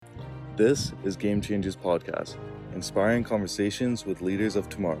This is Game Changers Podcast, inspiring conversations with leaders of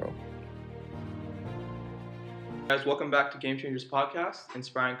tomorrow. Guys, welcome back to Game Changers Podcast,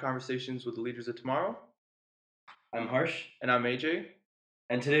 inspiring conversations with the leaders of tomorrow. I'm Harsh. And I'm AJ.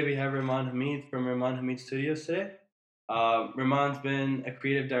 And today we have Rahmaan Hameed from Rahmaan Hameed Studios today. Rahmaan's been a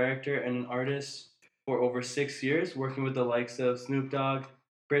creative director and an artist for over 6 years, working with the likes of Snoop Dogg,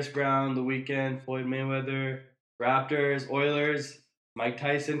 Chris Brown, The Weeknd, Floyd Mayweather, Raptors, Oilers, Mike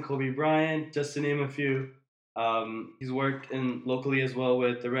Tyson, Kobe Bryant, just to name a few. He's worked locally as well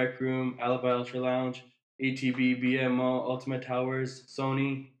with The Rec Room, Alibi Ultra Lounge, ATB, BMO, Ultimate Towers,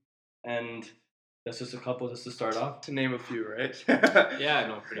 Sony, and that's just a couple just to start off. To name a few, right? Yeah,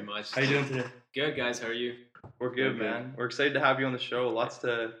 no, pretty much. How you doing today? Good, guys. How are you? We're good, man. We're excited to have you on the show. Lots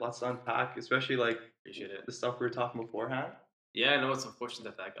to unpack, especially Appreciate it. the stuff we were talking beforehand. Yeah, no, it's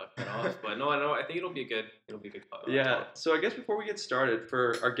unfortunate that got cut off, but no, I think it'll be a good Yeah. talk. So I guess before we get started,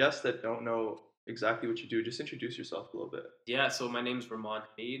 for our guests that don't know exactly what you do, just introduce yourself a little bit. Yeah, so my name's Rahmaan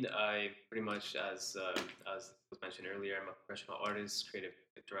Hameed. I pretty much, as was mentioned earlier, I'm a professional artist, creative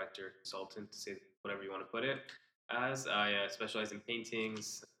director, consultant, to say whatever you want to put it. As I specialize in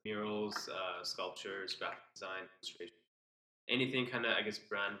paintings, murals, sculptures, graphic design, illustration, anything kind of, I guess,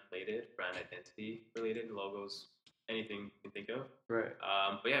 brand related, brand identity related, logos, anything you can think of. Right.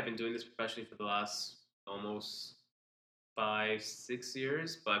 But yeah, I've been doing this professionally for the last almost 5-6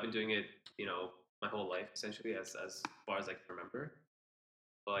 years, but I've been doing it, my whole life essentially, as far as I can remember.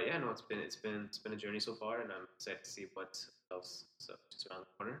 But yeah, no, it's been a journey so far, and I'm excited to see what else is just around the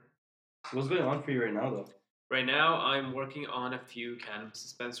corner. What's going on for you right now, though? Right now, I'm working on a few cannabis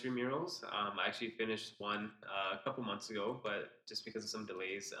dispensary murals. I actually finished one a couple months ago, but just because of some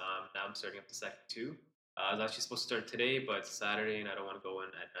delays, now I'm starting up the second two. I was actually supposed to start today, but it's Saturday, and I don't want to go in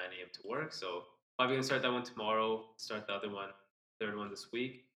at 9 a.m. to work, so probably gonna start that one tomorrow. Start the other one, third one this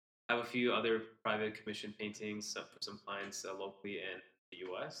week. I have a few other private commission paintings for some clients locally in the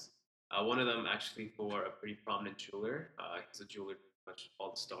U.S. One of them actually for a pretty prominent jeweler. He's a jeweler, pretty much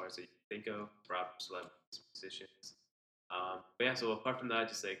all the stars that you can think of, rappers, celebrities, musicians. But yeah, so apart from that,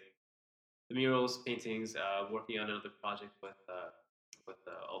 just like the murals, paintings, working on another project with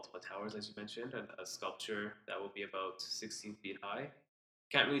Ultima Towers, as you mentioned, a sculpture that will be about 16 feet high.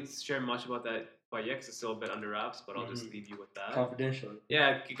 Can't really share much about that quite yet because it's still a bit under wraps, but I'll just leave you with that. Confidential.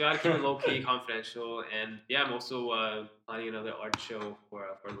 Yeah, you gotta keep it low key, confidential, and yeah, I'm also planning another art show for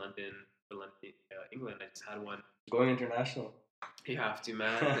London, England. I just had one. Going international. You have to,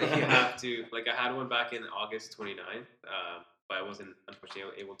 man. You have to. Like, I had one back in August 29th, but I wasn't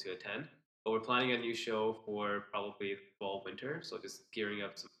unfortunately able to attend. But we're planning a new show for probably fall, winter. So just gearing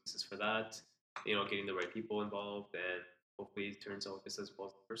up some pieces for that. Getting the right people involved, and hopefully it turns out just as well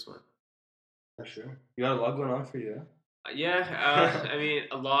as the first one. For sure. You got a lot going on for you, huh? Yeah, I mean,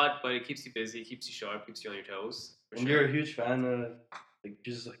 a lot, but it keeps you busy, keeps you sharp, keeps you on your toes. And you're a huge fan of, you're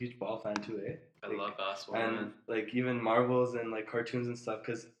just a huge ball fan too, eh? I love basketball, and man. like even Marvels and like cartoons and stuff.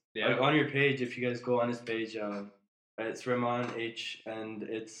 Cause Yeah. like on your page, if you guys go on his page, it's Rahmaan H, and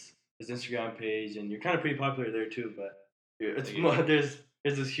it's his Instagram page, and you're kind of pretty popular there too. But it's more, there's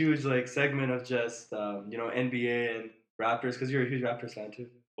this huge like segment of just NBA and Raptors, because you're a huge Raptors fan too.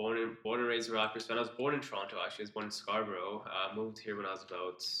 Born and raised a Raptors fan. I was born in Toronto, actually. I was born in Scarborough. Moved here when I was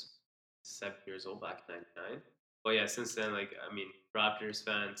about 7 years old, back in '99. But yeah, since then, Raptors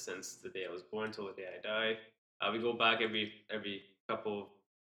fan since the day I was born till the day I die. We go back every couple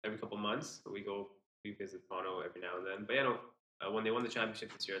months. We visit Toronto every now and then. But yeah, when they won the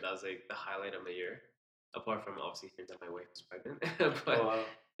championship this year, that was like the highlight of my year. Apart from obviously hearing that my wife was pregnant. But Oh, wow.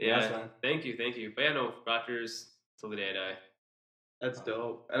 yeah, Nice, thank you. But yeah, no, Raptors till the day I die. That's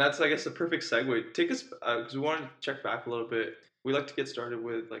dope. And that's, I guess, the perfect segue. Take us, because we wanted to check back a little bit. We like to get started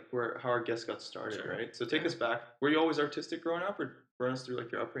with how our guests got started, Sure. right? So take us back. Were you always artistic growing up, or run us through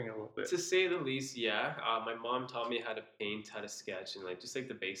your upbringing a little bit? To say the least, yeah. My mom taught me how to paint, how to sketch, and just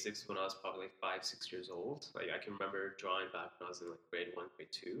the basics when I was probably 5-6 years old. I can remember drawing back when I was in grade 1,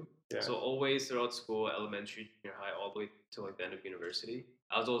 grade 2. Yeah. So always throughout school, elementary, junior high, all the way to the end of university,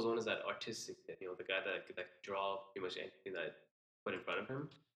 I was always known as that artistic kid. The guy that could draw pretty much anything that I put in front of him.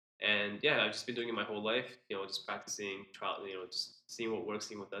 And yeah, I've just been doing it my whole life. Just practicing trial. Just seeing what works,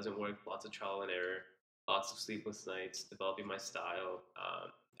 seeing what doesn't work. Lots of trial and error. Lots of sleepless nights, developing my style.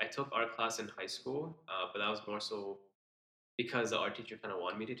 I took art class in high school, but that was more so because the art teacher kind of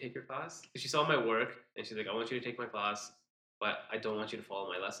wanted me to take her class. She saw my work, and she's like, I want you to take my class, but I don't want you to follow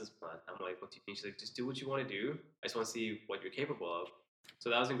my lessons plan. I'm like, what do you mean? She's like, just do what you want to do. I just want to see what you're capable of. So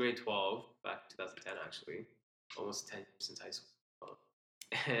that was in grade 12, back in 2010, actually. Almost 10 years since high school.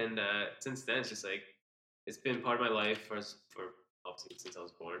 And since then, it's just it's been part of my life for obviously since I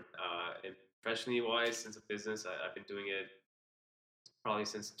was born. And professionally wise, since a business, I've been doing it probably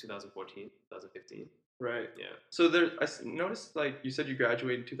since 2014, 2015. Right. Yeah. So noticed, like, you said you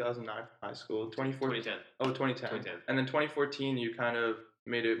graduated in 2009 from high school. 2010. Oh, 2010. 2010. And then 2014, you kind of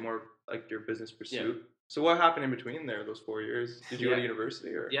made it more like your business pursuit. Yeah. So what happened in between there, those 4 years? Did you go to Yeah.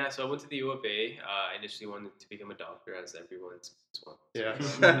 university or? Yeah, so I went to the U of A. I initially wanted to become a doctor, as everyone's wants.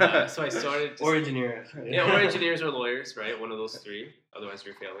 Yeah. So I started. Or engineer. Yeah, or engineers or lawyers, right? One of those three. Otherwise,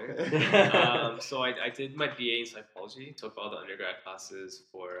 you're failing. So I did my BA in psychology. Took all the undergrad classes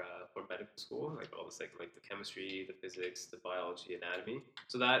for medical school, like all this like the chemistry, the physics, the biology, anatomy.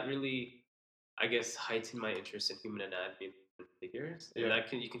 So that really, I guess, heightened my interest in human anatomy and human figures. And Yeah.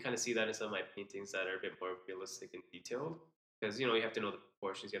 you can kind of see that in some of my paintings that are a bit more realistic and detailed. Because you have to know the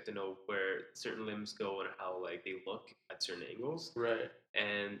proportions, you have to know where certain limbs go and how like they look at certain angles. Right.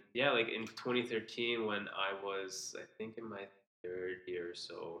 And yeah, like in 2013, when I was, I think, in my third year or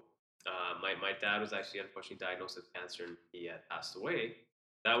so, my dad was actually unfortunately diagnosed with cancer and he had passed away.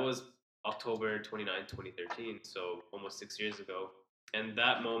 That was October 29, 2013, so almost 6 years ago. And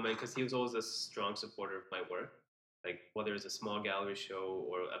that moment, because he was always a strong supporter of my work, like whether it was a small gallery show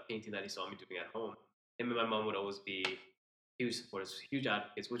or a painting that he saw me doing at home, him and my mom would always be huge supporters, huge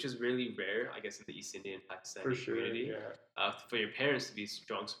advocates, which is really rare, I guess, in the East Indian Pakistani community. Yeah. For your parents to be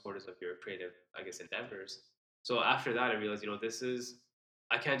strong supporters of your creative, I guess, endeavors. So after that, I realized,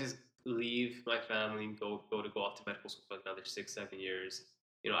 I can't just leave my family and go off to medical school for another 6, 7 years.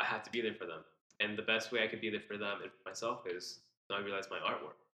 I have to be there for them, and the best way I could be there for them and for myself is I realized my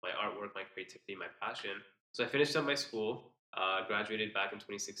artwork, my creativity, my passion. So I finished up my school, graduated back in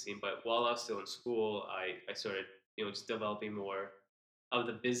 2016. But while I was still in school, I started just developing more of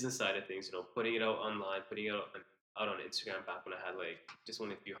the business side of things, putting it out online, putting it out on Instagram back when I had like just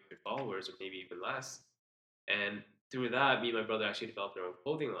only a few hundred followers or maybe even less. And through that, me and my brother actually developed our own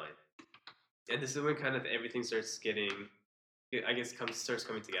clothing line. And this is when kind of everything starts getting, I guess, starts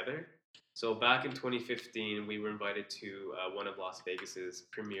coming together. So back in 2015, we were invited to one of Las Vegas's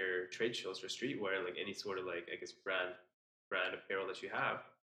premier trade shows for streetwear and like any sort of like, I guess, brand apparel that you have.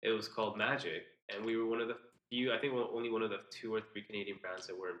 It was called Magic, and we were one of the few, I think, only one of the 2 or 3 Canadian brands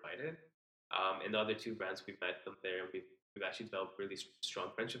that were invited. And the other 2 brands, we met them there, and we've actually developed really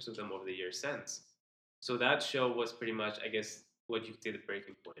strong friendships with them over the years since. So that show was pretty much, I guess, what you could say the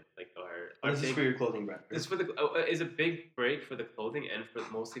breaking point. Like our This is for your clothing brand. This for the is a big break for the clothing and for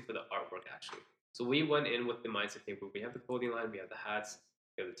mostly for the artwork actually. So we went in with the mindset, okay, we have the clothing line, we have the hats,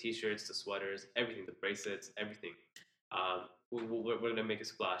 we have the t-shirts, the sweaters, everything, the bracelets, everything. We're gonna make a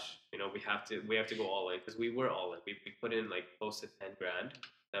splash. We have to go all in because we were all in. We put in like close to 10 grand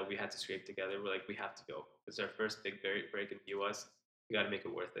that we had to scrape together. We're like, we have to go. It's our first big break in the US. We got to make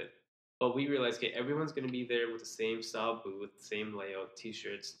it worth it. But we realized, okay, everyone's gonna be there with the same style booth, same layout,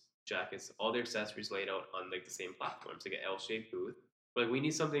 t-shirts, jackets, all their accessories laid out on like the same platforms, like an L-shaped booth. But like, we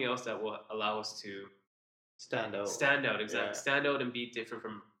need something else that will allow us to Stand out. Exactly. Yeah. Stand out and be different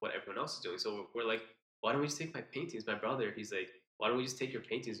from what everyone else is doing. So we're like, why don't we just take my paintings? My brother, he's like, why don't we just take your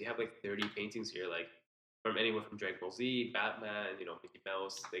paintings? You have like 30 paintings here, like from anywhere from Dragon Ball Z, Batman, Mickey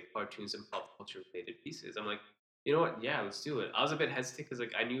Mouse, like cartoons and pop culture related pieces. I'm like, you know what? Yeah, let's do it. I was a bit hesitant because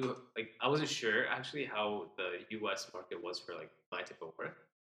like I knew like I wasn't sure actually how the U.S. market was for like my type of work.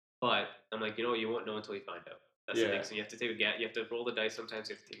 But I'm like, you won't know until you find out. That's the thing. So you have to take you have to roll the dice. Sometimes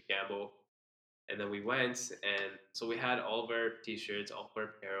you have to take a gamble. And then we went, and so we had all of our t-shirts, all of our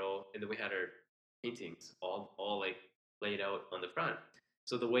apparel, and then we had our paintings all like laid out on the front.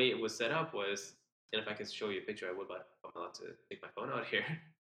 So the way it was set up was, and if I could show you a picture, I would, but I'm allowed to take my phone out here.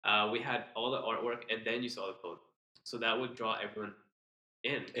 We had all the artwork, and then you saw the clothes. So that would draw everyone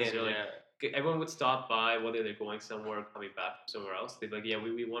in because they're like, everyone would stop by whether they're going somewhere or coming back from somewhere else. They'd be like, yeah,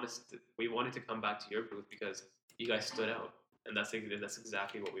 we wanted to come back to your booth because you guys stood out, and that's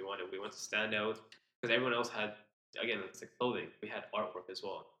exactly what we wanted. We wanted to stand out because everyone else had, again, it's like clothing. We had artwork as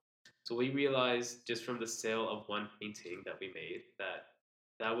well. So we realized just from the sale of one painting that we made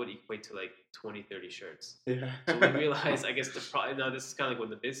that would equate to like 20, 30 shirts. Yeah. So we realized, I guess now this is kind of like when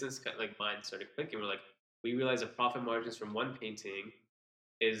the business like mind started clicking. We're like, we realized the profit margins from one painting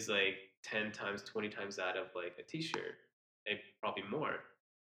is like 10 times, 20 times that of like a t-shirt, and probably more.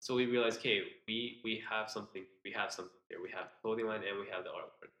 So we realized, okay, we have something here. We have the clothing line and we have the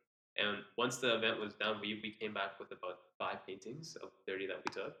artwork. And once the event was done, we came back with about 5 paintings of 30 that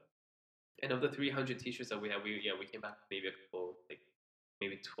we took. And of the 300 t-shirts that we had, we came back with maybe a couple, like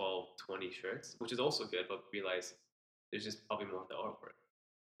maybe 12, 20 shirts, which is also good, but we realized there's just probably more of the artwork.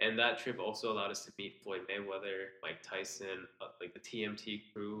 And that trip also allowed us to meet Floyd Mayweather, Mike Tyson, like the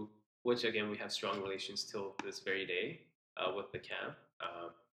TMT crew, which again we have strong relations till this very day. with the camp.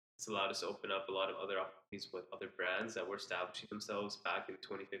 It's allowed us to open up a lot of other opportunities with other brands that were establishing themselves back in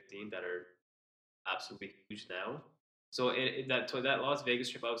 2015 that are absolutely huge now. So that Las Vegas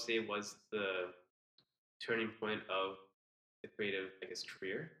trip, I would say, was the turning point of the creative, I guess,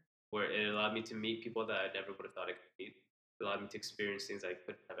 career, where it allowed me to meet people that I never would have thought I could meet. It allowed me to experience things I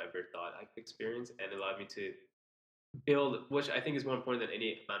couldn't have ever thought I could experience, and it allowed me to build, which I think is more important than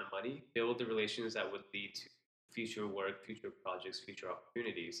any amount of money, build the relations that would lead to future work, future projects, future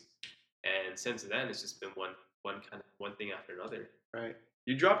opportunities. And since then, it's just been one thing after another. Right.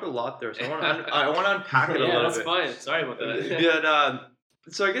 You dropped a lot there, so I want to unpack it a little that's bit. fine. Sorry about that.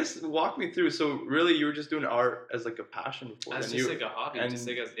 But so I guess walk me through. So really, you were just doing art as like a passion before. That's just like a hobby, just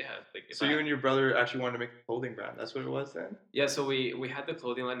like like. So you and your brother actually wanted to make a clothing brand. That's what it was then. Yeah. So we had the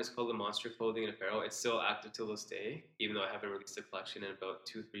clothing line. It's called the Monstre Clothing and Apparel. It's still active till this day, even though I haven't released a collection in about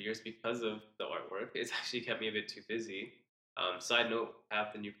 2-3 years because of the artwork. It's actually kept me a bit too busy. Side note: I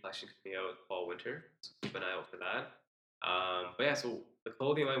have the new collection coming out fall winter, so keep an eye out for that. But yeah, so the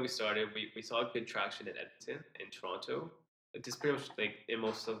clothing line we started, we saw good traction in Edmonton, in Toronto, just pretty much like in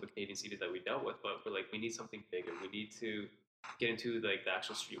most of the Canadian cities that we dealt with. But we're like, we need something bigger. We need to get into like the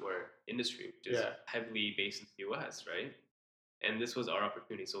actual streetwear industry, which is heavily based in the US, right? And this was our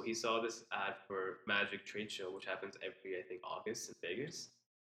opportunity. So he saw this ad for Magic Trade Show, which happens every, I think, August in Vegas.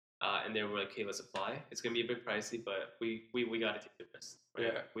 And they were like, "Okay, let's apply. It's gonna be a bit pricey, but we got to take the risk. Right?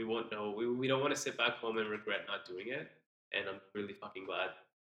 Yeah. We won't know. We don't want to sit back home and regret not doing it. And I'm really fucking glad.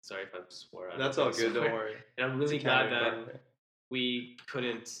 Sorry if I swore. That's all good. Don't worry. And I'm really glad that we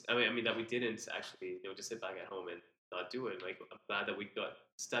couldn't. I mean that we didn't actually, just sit back at home and not do it. Like I'm glad that we got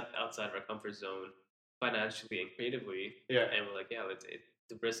stepped outside of our comfort zone financially and creatively. Yeah. And we're like, yeah,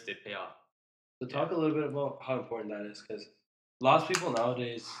 the risk did pay off. So talk a little bit about how important that is, because lots of people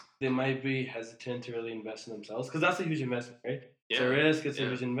nowadays, they might be hesitant to really invest in themselves, because that's a huge investment, right? Yeah. It's a risk, it's a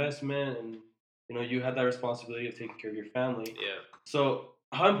huge investment, and you had that responsibility of taking care of your family. Yeah. So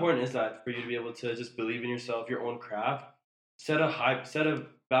how important is that for you to be able to just believe in yourself, your own craft, set a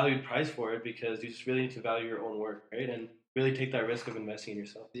valued price for it, because you just really need to value your own work, right? And really take that risk of investing in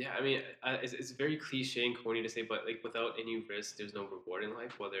yourself. Yeah, I mean, it's very cliche and corny to say, but like without any risk, there's no reward in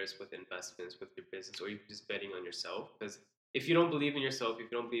life, whether it's with investments, with your business, or even just betting on yourself. Because if you don't believe in yourself, if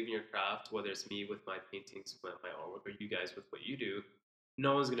you don't believe in your craft, whether it's me with my paintings, my artwork, or you guys with what you do,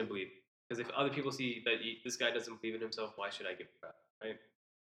 no one's gonna believe. Because if other people see that this guy doesn't believe in himself, why should I give a crap, right?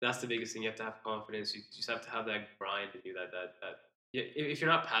 That's the biggest thing. You have to have confidence. You just have to have that grind to do that. Yeah, if you're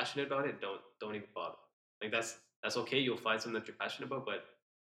not passionate about it, don't even bother. Like that's okay. You'll find something that you're passionate about, but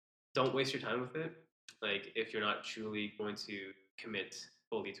don't waste your time with it. Like if you're not truly going to commit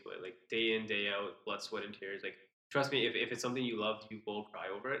fully to it, like day in, day out, blood, sweat, and tears. Like trust me, if it's something you love, you will cry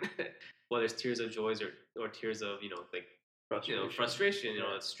over it. Whether it's tears of joys or tears of like frustration,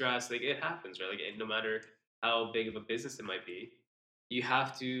 stress. Like it happens, right? Like no matter how big of a business it might be, you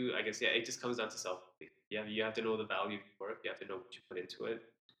have to. I guess it just comes down to self belief. You have to know the value of your work. You have to know what you put into it.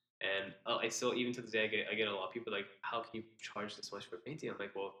 And I still, even to this day, I get a lot of people like, "How can you charge this much for painting?" I'm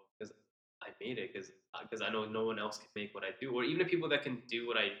like, "Well, because I made it, because I know no one else can make what I do, or even the people that can do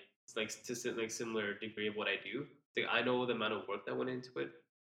what I like to like similar degree of what I do. Like I know the amount of work that went into it.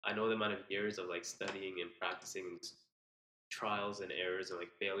 I know the amount of years of like studying and practicing, trials and errors and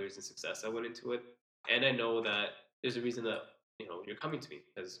like failures and success that went into it. And I know that there's a reason that you're coming to me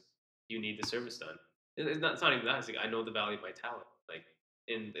because you need the service done. It's not even that. It's like I know the value of my talent. Like,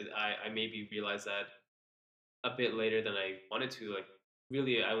 and I maybe realized that a bit later than I wanted to. Like,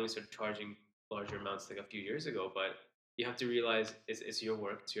 really, I only started charging larger amounts like a few years ago. But you have to realize it's your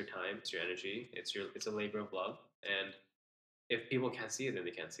work, it's your time, it's your energy, it's a labor of love. And if people can't see it, then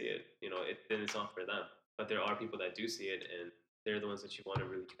they can't see it. Then it's not for them. But there are people that do see it, and they're the ones that you want to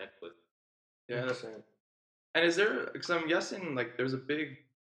really connect with. Yeah, that's right. And is there? Because I'm guessing like there's a big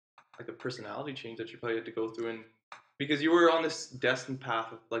like a personality change that you probably had to go through, and because you were on this destined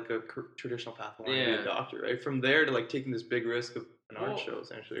path of like a traditional path of wanting to be a doctor, right? From there to like taking this big risk of an art show,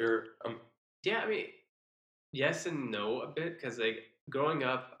 essentially, or yeah, I mean, yes and no a bit, because like growing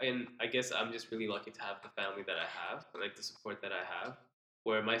up, and I guess I'm just really lucky to have the family that I have, and, like the support that I have.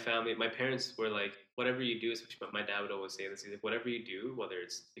 Where my parents were like, whatever you do, especially my dad would always say this, he's like, whatever you do, whether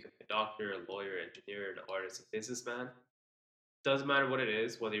it's becoming a doctor, a lawyer, engineer, an artist, a businessman, doesn't matter what it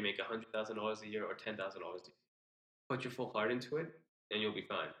is, whether you make $100,000 a year or $10,000 a year, put your full heart into it, and you'll be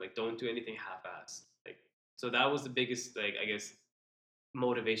fine. Like, don't do anything half-assed. Like, so that was the biggest, like, I guess,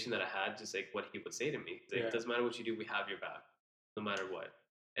 motivation that I had, just like what he would say to me. Like, it doesn't matter what you do, we have your back, no matter what.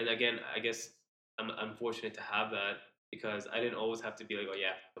 And again, I guess I'm fortunate to have that because I didn't always have to be like, oh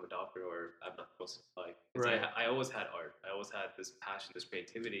yeah, I'm a doctor or I'm not supposed to fly. Right. I always had art. I always had this passion, this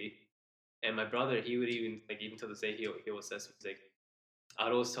creativity. And my brother, he would even like even to this day, he always says, he's like,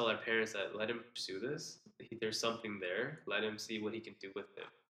 I'd always tell our parents that let him pursue this. There's something there. Let him see what he can do with it.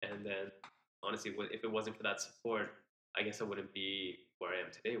 And then, honestly, if it wasn't for that support, I guess I wouldn't be where I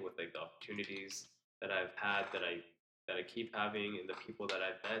am today with like the opportunities that I've had, that I keep having, and the people that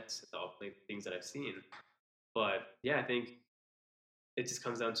I've met, the things that I've seen. But yeah, I think it just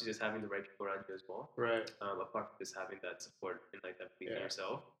comes down to just having the right people around you as well. Right. Apart from just having that support and like that belief in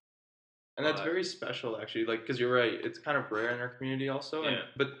yourself. And that's very special, actually. Like, because you're right, it's kind of rare in our community, also. Yeah.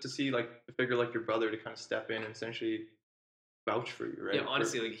 But to see like a figure like your brother to kind of step in and essentially vouch for you, right? Yeah,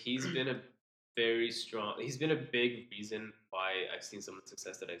 honestly, like he's been a very strong. He's been a big reason why I've seen some of the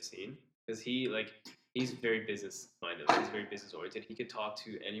success that I've seen. Because he's very business minded. Like, he's very business oriented. He could talk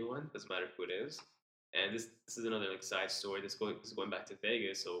to anyone, doesn't matter who it is. And this is another like side story. This is going back to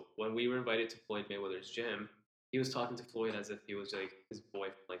Vegas. So when we were invited to Floyd Mayweather's gym, he was talking to Floyd as if he was like his boy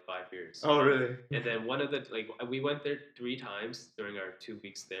for like 5 years. Oh, really? And then one of the like we went there 3 times during our 2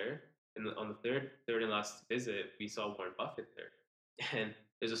 weeks there. And on the third and last visit, we saw Warren Buffett there. And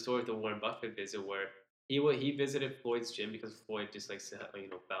there's a story with the Warren Buffett visit where he visited Floyd's gym because Floyd just likes to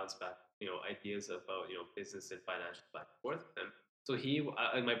bounce back ideas about business and financial back and forth with him.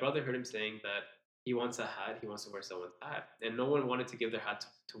 So my brother heard him saying that he wants a hat, he wants to wear someone's hat, and no one wanted to give their hat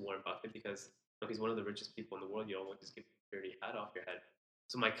to Warren Buffett because he's one of the richest people in the world. You don't want to just give a dirty hat off your head.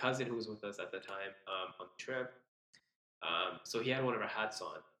 So my cousin who was with us at the time on the trip, so he had one of our hats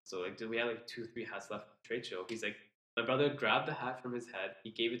on. So like we had like 2-3 hats left at the trade show. He's like, my brother grabbed the hat from his head.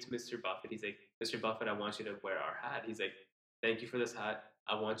 He gave it to Mr. Buffett. He's like, Mr. Buffett, I want you to wear our hat. He's like, thank you for this hat.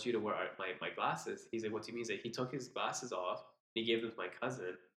 I want you to wear my glasses. He's like, what do you mean? He's like, he took his glasses off. And he gave them to my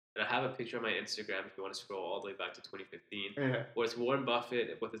cousin. And I have a picture on my Instagram if you want to scroll all the way back to 2015, where it's Warren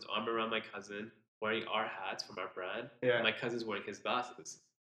Buffett with his arm around my cousin, wearing our hats from our brand. Yeah. And my cousin's wearing his glasses.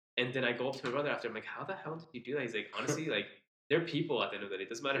 And then I go up to my brother after. I'm like, how the hell did you do that? He's like, honestly, like they're people at the end of the day. It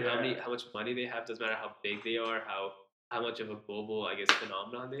doesn't matter how much money they have. Doesn't matter how big they are. How much of a global, I guess,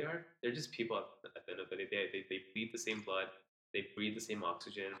 phenomenon they are. They're just people at the end of the day. They bleed the same blood. They breathe the same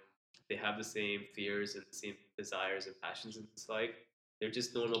oxygen. They have the same fears and the same desires and passions. And it's like they're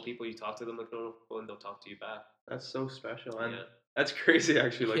just normal people. You talk to them like normal people, and they'll talk to you back. That's so special, and that's crazy,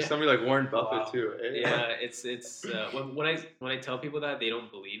 actually. Like somebody like Warren Buffett too. Eh? Yeah, it's when I tell people that, they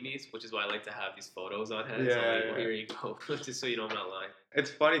don't believe me, which is why I like to have these photos on hand. Yeah, so I'm like, well, here you go, just so you know I'm not lying. It's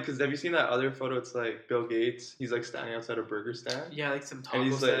funny because have you seen that other photo? It's like Bill Gates. He's like standing outside a burger stand. Yeah, like some taco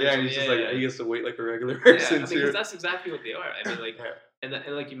and he's stand. like, and he's just like he gets to wait like a regular person too. Because that's exactly what they are. I mean, like, and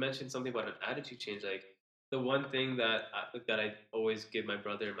like you mentioned something about an attitude change. Like the one thing that I always give my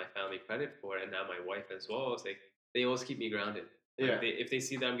brother and my family credit for, and now my wife as well, is like they always keep me grounded. Like if they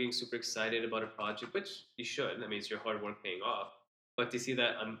see that I'm getting super excited about a project, which you should. I mean, it's your hard work paying off. But to see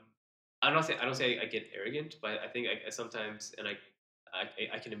that I don't say I get arrogant, but I think I sometimes, and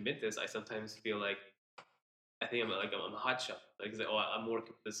I can admit this, I sometimes feel like I think I'm a hot shot. Like, oh, I'm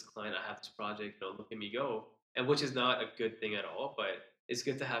working with this client, I have this project, look at me go, and which is not a good thing at all. But it's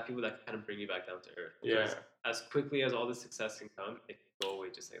good to have people that kind of bring you back down to earth. Because as quickly as all this success can come, it can go away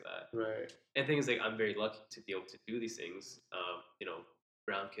just like that. Right. And things like I'm very lucky to be able to do these things.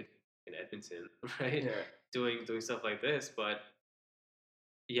 Brown kid in Edmonton, right? Yeah. Doing stuff like this, but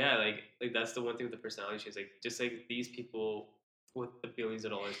yeah, like that's the one thing with the personality change. Like just like these people with the billions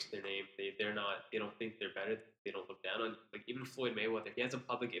of dollars to their name, they don't think they're better. They don't look down on, like, even Floyd Mayweather. He has a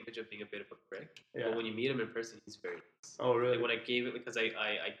public image of being a bit of a prick, but when you meet him in person, he's very nice. Oh, really? Like when I gave it, because I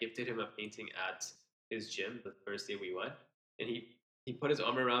gifted him a painting at his gym the first day we went, and he put his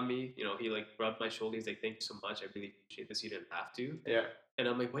arm around me. He like rubbed my shoulder. He's like, "Thank you so much. I really appreciate this. You didn't have to." Yeah. And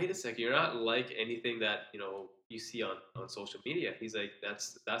I'm like, wait a second, you're not like anything that you see on social media. He's like,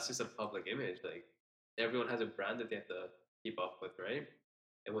 that's just a public image. Like everyone has a brand that they have to keep up with, right?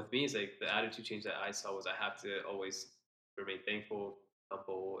 And with me, it's like the attitude change that I saw was I have to always remain thankful,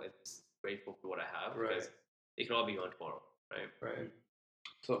 humble, and grateful for what I have, because it can all be gone tomorrow, right? Right.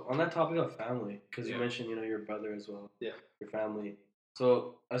 So on that topic of family, because you mentioned your brother as well, your family.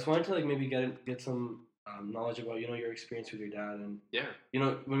 So I just wanted to like maybe get some knowledge about your experience with your dad, and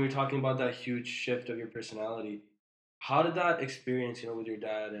when we were talking about that huge shift of your personality, how did that experience with your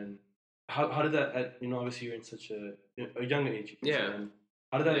dad, and how did that obviously you're in such a young age, and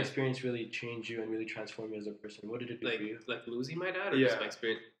how did that experience really change you and really transform you as a person? What did it do for you? Like losing my dad, or just my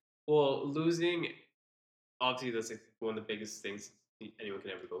experience? Well, losing, obviously that's like one of the biggest things anyone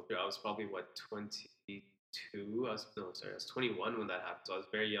can ever go through. I was probably 22. I was 21 when that happened. So I was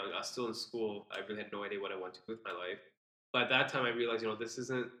very young. I was still in school. I really had no idea what I wanted to do with my life. But at that time, I realized, this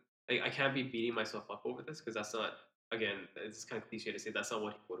isn't like I can't be beating myself up over this because that's not. Again, it's kind of cliche to say that's not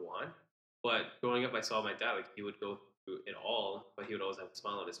what he would want. But growing up, I saw my dad like he would go through it all, but he would always have a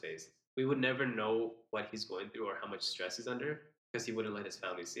smile on his face. We would never know what he's going through or how much stress he's under because he wouldn't let his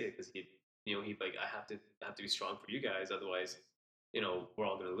family see it because he'd like I have to be strong for you guys, otherwise, we're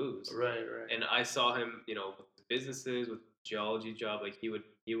all gonna lose. Right, right. And I saw him, with businesses, with geology job, like he would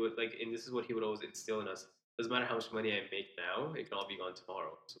like, and this is what he would always instill in us. Doesn't matter how much money I make now, it can all be gone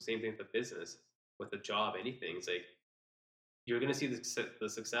tomorrow. So same thing with the business, with the job, anything. It's like you're gonna see the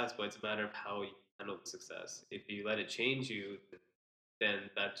success, but it's a matter of how you handle the success. If you let it change you, then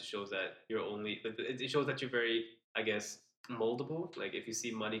that just shows that it shows that you're very, I guess, moldable. Like if you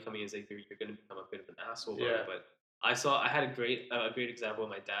see money coming in, it's like you're going to become a bit of an asshole about it. But I had a great example of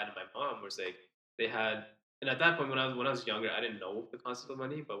my dad and my mom, where it's like they had, and at that point when I was younger, I didn't know the concept of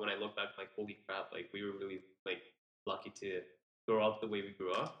money. But when I look back, like holy crap, like we were really like lucky to grow up the way we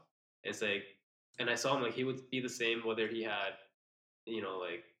grew up. It's like, and I saw him like he would be the same whether he had,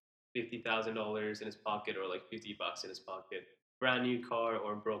 like $50,000 in his pocket or like $50 in his pocket, brand new car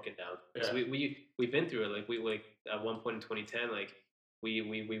or broken down. So we've been through it. Like we like at one point in 2010, like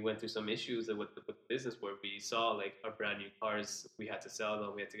we went through some issues with the business where we saw like our brand new cars, we had to sell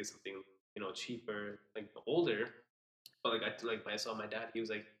them, we had to get something cheaper, like older. But like I saw my dad, he was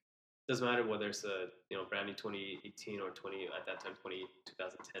like, doesn't matter whether it's a brand new 2018 or 20 at that time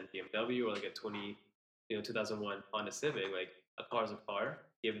 2010 BMW or like a 2001 Honda Civic. Like a car's a car,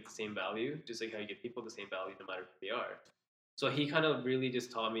 give it the same value, just like how you give people the same value no matter who they are. So he kind of really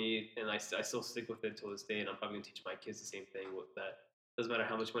just taught me, and I still stick with it till this day, and I'm probably gonna teach my kids the same thing. With that, doesn't matter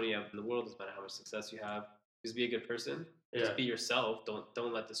how much money you have in the world, doesn't matter how much success you have, just be a good person, just be yourself.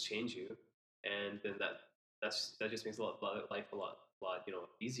 Don't let this change you, and then that just makes life a lot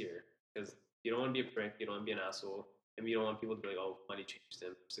easier because you don't want to be a prick, you don't want to be an asshole, and you don't want people to be like, oh, money changed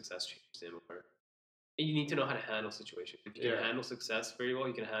him, success changed him, or you need to know how to handle situations. If you can handle success very well,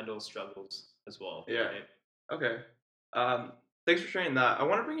 you can handle struggles as well. Yeah. Right? Okay. Thanks for sharing that. I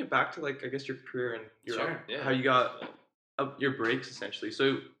want to bring it back to like I guess your career and how you got your breaks essentially.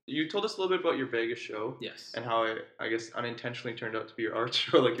 So you told us a little bit about your Vegas show. Yes. And how it, I guess, unintentionally turned out to be your art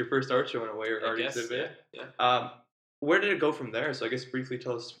show, like your first art show in a way, or art exhibit. Yeah. Where did it go from there? So I guess briefly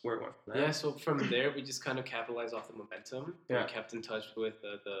tell us where it went from there. Yeah, so from there we just kind of capitalized off the momentum. Yeah. We kept in touch with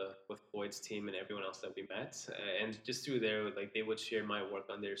with Floyd's team and everyone else that we met, and just through there, like they would share my work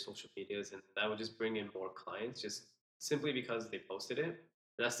on their social medias, and that would just bring in more clients, just simply because they posted it.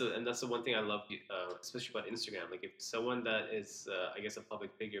 And that's the one thing I love, especially about Instagram. Like if someone that is, I guess, a public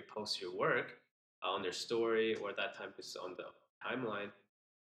figure posts your work on their story or at that time just on the timeline,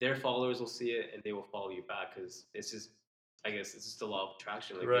 their followers will see it and they will follow you back because it's just, I guess, it's just the law of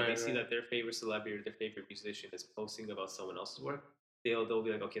attraction. Like if they see that their favorite celebrity or their favorite musician is posting about someone else's work, they'll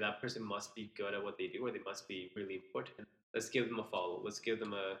be like, okay, that person must be good at what they do, or they must be really important. Let's give them a follow. Let's give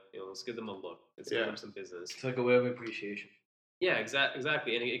them a look. Let's give them some business. It's like a way of appreciation. Yeah,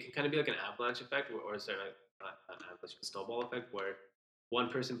 exactly, and it can kind of be like an avalanche effect, or sorry, not an avalanche, a snowball effect, where one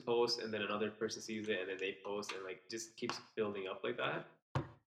person posts and then another person sees it and then they post and like just keeps building up like that.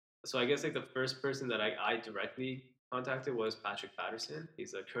 So I guess like the first person that I directly contacted was Patrick Patterson.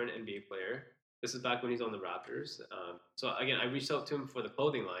 He's a current NBA player. This is back when he's on the Raptors. So again, I reached out to him for the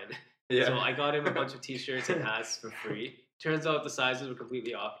clothing line. Yeah. So I got him a bunch of T-shirts and hats for free. Turns out the sizes were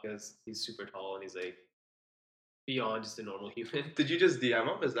completely off because he's super tall and he's like beyond just a normal human. Did you just DM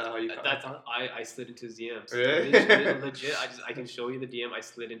him? Is that how you? I slid into his DMs. Really? Legit. I can show you the DM. I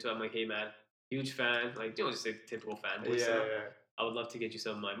slid into. I'm like, hey man, huge fan. Like just a typical fanboy stuff. Yeah. I would love to get you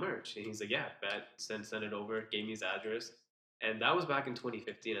some of my merch. And he's like, yeah, bet. Send it over. Gave me his address. And that was back in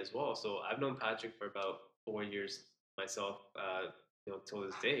 2015 as well. So I've known Patrick for about 4 years myself, till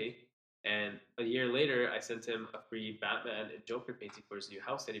this day. And a year later, I sent him a free Batman and Joker painting for his new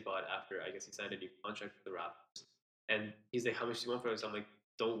house that he bought after, I guess, he signed a new contract with the Raptors. And he's like, how much do you want for this? I'm like,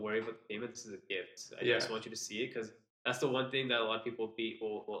 don't worry about the payment. This is a gift. I just want you to see it because that's the one thing that a lot of people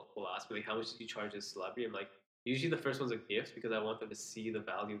will ask me, like, how much did you charge this celebrity? I'm like, usually the first one's a gift because I want them to see the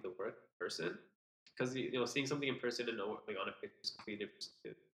value of the work in person. Because seeing something in person and like on a picture is a completely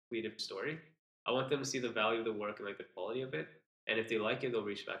different story. I want them to see the value of the work and like the quality of it. And if they like it, they'll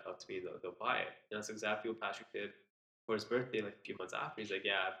reach back out to me. They'll buy it. And that's exactly what Patrick did for his birthday, like a few months after. He's like,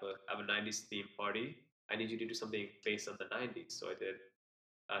 yeah, I have a 90s themed party. I need you to do something based on the 90s. So I did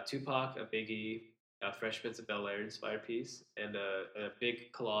Tupac, a Biggie, a Fresh Prince of Bel-Air inspired piece, and a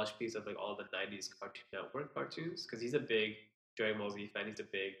big collage piece of like all the 90s Cartoon Network cartoons. Because he's a big Dragon Ball Z fan. He's a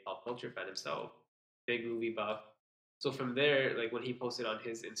big pop culture fan himself. Big movie buff. So from there, like when he posted on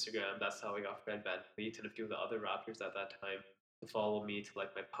his Instagram, that's how I got Fred VanVleet and a few of the other Raptors at that time to follow me, to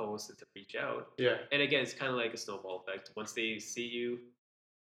like my posts and to reach out. Yeah. And again, it's kind of like a snowball effect. Once they see you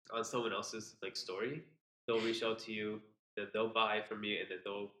on someone else's like story, they'll reach out to you, then they'll buy from you, and then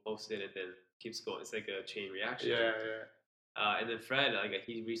they'll post it, and then keeps going. It's like a chain reaction. Yeah, yeah. And then Fred, like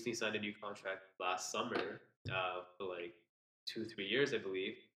he recently signed a new contract last summer for like 2-3 years, I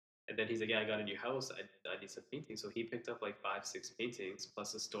believe. And then he's like, yeah, I got a new house. I need some painting. So he picked up like 5-6 paintings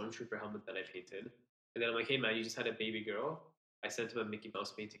plus a stormtrooper helmet that I painted. And then I'm like, hey man, you just had a baby girl. I sent him a Mickey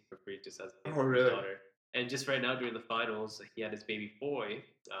Mouse painting for free just as a gift Oh, for his really? daughter. And just right now during the finals, he had his baby boy.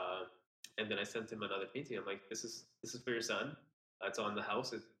 And then I sent him another painting. I'm like, this is for your son. It's on the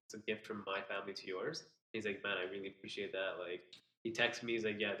house. It's a gift from my family to yours. He's like, man, I really appreciate that. Like, he texts me. He's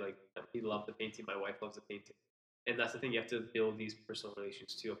like, yeah, like he loved the painting. My wife loves the painting. And that's the thing. You have to build these personal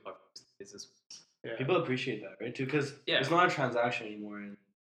relations too, apart from business. Yeah. People appreciate that, right? Too, because Yeah. it's not a transaction anymore. And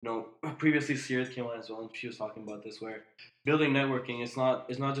previously Sears came on as well, and she was talking about this, where building networking is not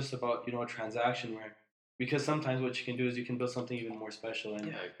just about a transaction, where because sometimes what you can do is you can build something even more special,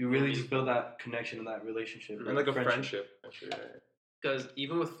 and you really just build that connection and that relationship, and like a friendship. Actually, because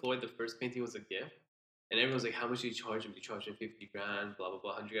even with Floyd, the first painting was a gift, and everyone's like, "How much do you charge him? Do you charge him 50 grand? Blah blah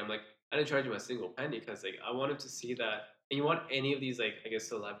blah, 100." I'm like, I didn't charge him a single penny because like I wanted to see that, and you want any of these like I guess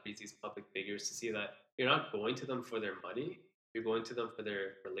celebrities, these public figures, to see that you're not going to them for their money, you're going to them for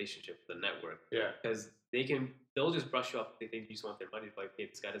their relationship, the network. Yeah. Because they'll just brush you off if they think you just want their money. Like, hey,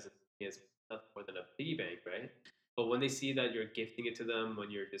 this guy doesn't, he has nothing more than a piggy bank, right? But when they see that you're gifting it to them,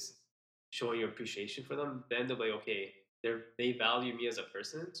 when you're just showing your appreciation for them, then they'll be like, okay, they value me as a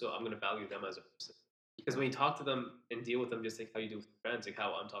person, so I'm gonna value them as a person. Because when you talk to them and deal with them just like how you do with friends, like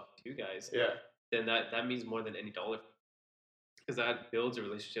how I'm talking to you guys, yeah, then that means more than any dollar. Because that builds a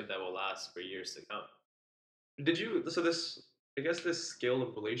relationship that will last for years to come. Did you? So this, I guess, this skill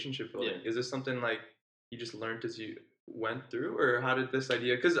of relationship building, is this something like you just learned as you went through, or how did this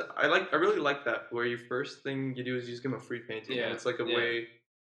idea? Because I really like that where you first thing you do is you just give them a free painting, and it's like a way.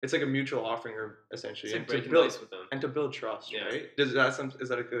 It's like a mutual offering, or essentially, it's like and breaking ice with them, and to build trust, right? Is that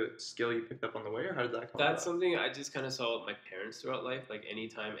like a skill you picked up on the way, or how did that come? That's something I just kind of saw with my parents throughout life. Like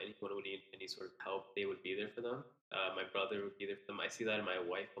anytime anyone would need any sort of help, they would be there for them. My brother would be there for them. I see that in my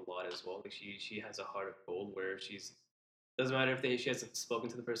wife a lot as well. Like she has a heart of gold, where doesn't matter if she hasn't spoken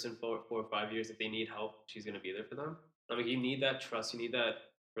to the person for 4 or 5 years. If they need help, she's gonna be there for them. I mean, you need that trust. You need that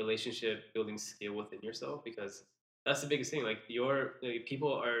relationship building skill within yourself, because that's the biggest thing. Like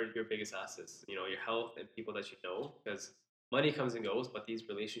people are your biggest assets. Your health and people that you know, because money comes and goes, but these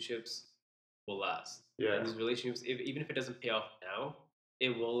relationships will last. Yeah. And these relationships, even if it doesn't pay off now, it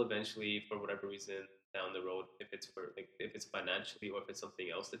will eventually, for whatever reason, down the road, if it's financially or if it's something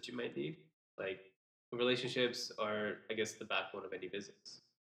else that you might need. Like, relationships are, I guess, the backbone of any business.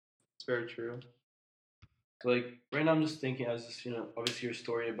 It's very true. Like right now, I'm just thinking as this, obviously your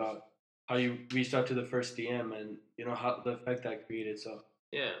story about how you reached out to the first DM and how the effect that created. So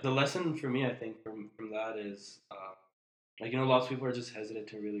the lesson for me, I think, from that is lots of people are just hesitant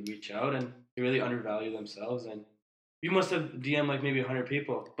to really reach out, and they really undervalue themselves. And you must have DM like maybe 100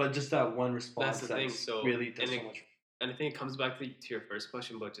 people, but just that one response that's the thing. So really does so much. And I think it comes back to your first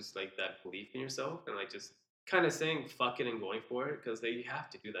question about just like that belief in yourself, and like just kind of saying fuck it and going for it, because you have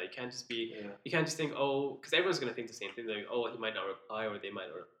to do that. You can't just be you can't just think, oh, because everyone's gonna think the same thing. They're like, oh, he might not reply, or they might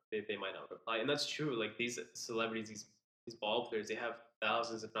not reply, and that's true. Like these celebrities, these ball players, they have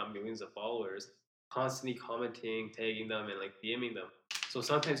thousands, if not millions, of followers, constantly commenting, tagging them, and like DMing them. So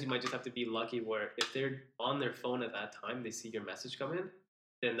sometimes you might just have to be lucky where if they're on their phone at that time, they see your message come in,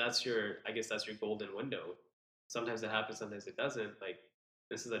 then that's your golden window. Sometimes it happens, sometimes it doesn't. Like,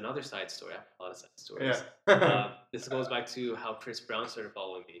 this is another side story. I have a lot of side stories. Yeah. This goes back to how Chris Brown started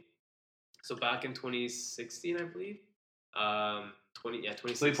following me. So back in 2016, I believe.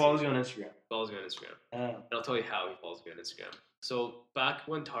 2016. So he follows you on Instagram. Follows me on Instagram. And I'll tell you how he follows me on Instagram. So back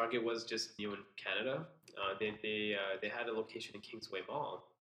when Target was just new in Canada, they had a location in Kingsway Mall.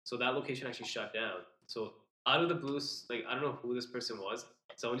 So that location actually shut down. So out of the blue, like I don't know who this person was.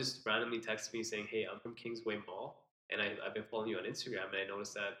 Someone just randomly texted me saying, "Hey, I'm from Kingsway Mall, and I've been following you on Instagram, and I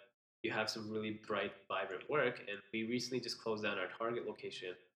noticed that you have some really bright, vibrant work, and we recently just closed down our Target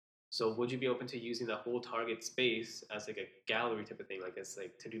location. So would you be open to using the whole Target space as like a gallery type of thing, like it's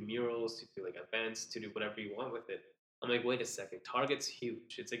like to do murals, to do like events, to do whatever you want with it?" I'm like, wait a second, Target's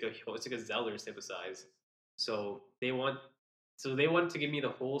huge. It's like a Zellers type of size. So they want to give me the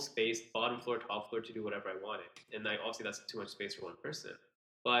whole space, bottom floor, top floor, to do whatever I wanted. And like obviously that's too much space for one person.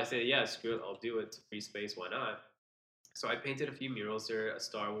 But I said, yeah, screw it, I'll do it. It's free space, why not? So I painted a few murals there, a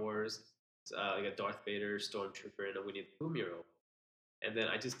Star Wars, like a Darth Vader, Stormtrooper, and a Winnie the Pooh mural. And then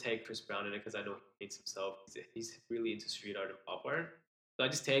I just tagged Chris Brown in it because I know he paints himself. He's really into street art and pop art. So I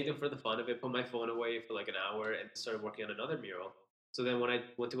just tagged him for the fun of it, put my phone away for like an hour, and started working on another mural. So then when I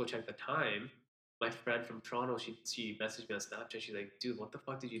went to go check the time, my friend from Toronto, she messaged me on Snapchat. She's like, "Dude, what the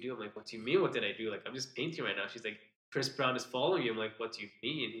fuck did you do?" I'm like, "What do you mean? What did I do? Like, I'm just painting right now." She's like, "Chris Brown is following you." I'm like, "What do you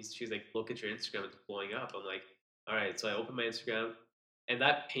mean?" She's like, "Look at your Instagram. It's blowing up." I'm like, "All right." So I opened my Instagram, and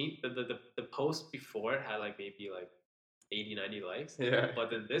that paint, the post before it had like maybe like 80, 90 likes. Yeah.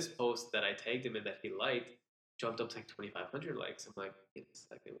 But then this post that I tagged him in that he liked jumped up to like 2,500 likes. I'm like, wait a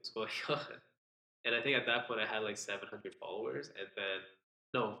second, what's going on? And I think at that point I had like 700 followers, and then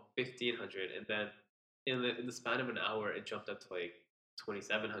no, 1,500, and then in the span of an hour it jumped up to like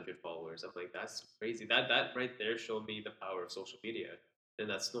 2,700 followers. I'm like, that's crazy. That right there showed me the power of social media, and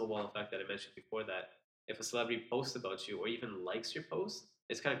that snowball effect that I mentioned before. That if a celebrity posts about you or even likes your post,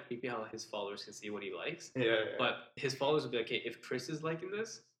 it's kind of creepy how his followers can see what he likes. Yeah. But his followers will be like, hey, if Chris is liking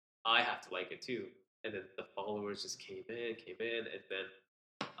this, I have to like it too. And then the followers just came in, and then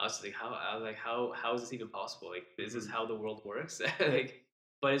I was like, how is this even possible? Like, is this how the world works? Like,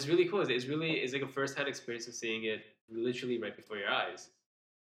 but it's really cool. It's like a first hand experience of seeing it literally right before your eyes,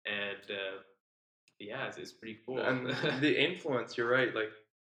 and yeah, it's pretty cool. And the influence, you're right. Like,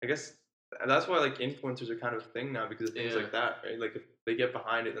 I guess that's why like influencers are kind of a thing now because of things like that, right? Like if they get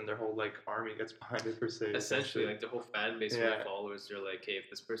behind it, then their whole like army gets behind it per se. Essentially, like the whole fan base of their followers, they're like, hey, if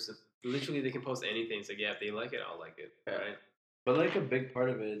this person, literally, they can post anything. It's like, yeah, if they like it, I'll like it, right? But like a big part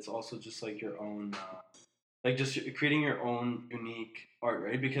of it, it's also just like your own, like just creating your own unique art,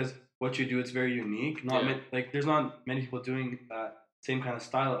 right? Because what you do, it's very unique. Like there's not many people doing that same kind of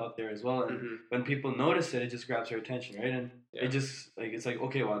style out there as well. And when people notice it, it just grabs their attention, right? And it just like it's like,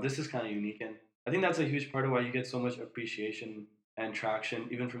 okay, wow, this is kind of unique. And I think that's a huge part of why you get so much appreciation and traction,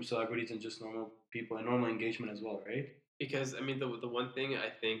 even from celebrities and just normal people and normal engagement as well, right? Because I mean, the one thing I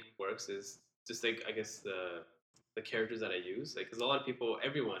think works is just like I guess the characters that I use, like because a lot of people,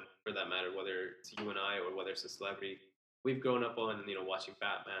 everyone for that matter, whether it's you and I or whether it's a celebrity, we've grown up on watching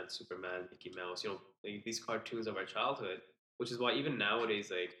Batman, Superman, Mickey Mouse, like these cartoons of our childhood, which is why even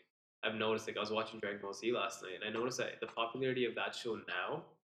nowadays, like I've noticed, like I was watching Dragon Ball Z last night, and I noticed that the popularity of that show now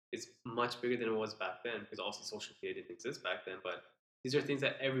is much bigger than it was back then because obviously social media didn't exist back then, but these are things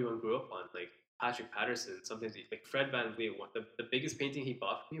that everyone grew up on, like Patrick Patterson. Sometimes like Fred Van Vliet. The biggest painting he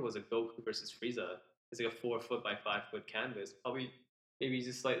bought for me was a Goku versus Frieza. It's like a 4 foot by 5 foot canvas, probably maybe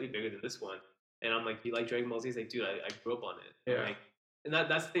just slightly bigger than this one. And I'm like, do you like Dragon Ball Z? He's like, dude, I grew up on it. Yeah. Like, and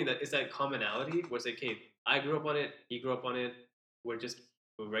that's the thing, that it's that commonality where it's like, hey, I grew up on it, he grew up on it. We're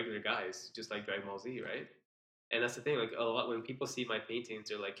regular guys, just like Dragon Ball Z, right? And that's the thing, like a lot when people see my paintings,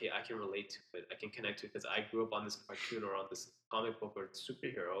 they're like, hey, I can relate to it, I can connect to it because I grew up on this cartoon or on this comic book or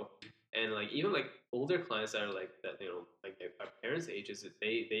superhero. And like even like older clients that are like that, like our parents' ages,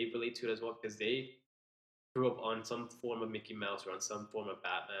 they relate to it as well because they grew up on some form of Mickey Mouse or on some form of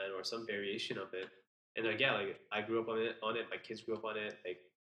Batman or some variation of it. And like yeah, like I grew up on it, my kids grew up on it. Like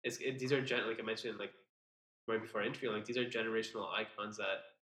these are like I mentioned like right before entry, like these are generational icons that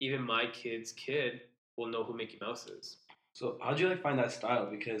even my kid's kid will know who Mickey Mouse is. So how'd you like find that style?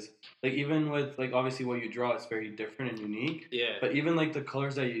 Because like even with like obviously what you draw, it's very different and unique. Yeah. But even like the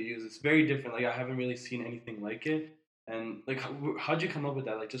colors that you use, it's very different. Like I haven't really seen anything like it. And like how'd you come up with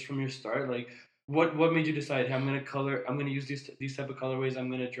that? Like just from your start, like what made you decide? Hey, I'm gonna use these type of colorways. I'm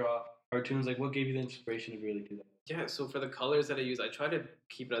gonna draw cartoons. Like what gave you the inspiration to really do that? Yeah, so for the colors that I use, I try to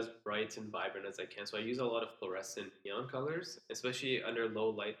keep it as bright and vibrant as I can. So I use a lot of fluorescent neon colors, especially under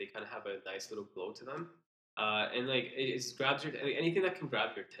low light. They kind of have a nice little glow to them, and like it grabs your anything that can grab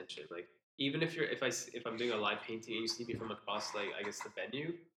your attention. Like even if I'm doing a live painting and you see me from across like I guess the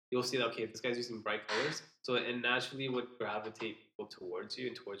venue, you'll see that okay, if this guy's using bright colors, so it naturally would gravitate people towards you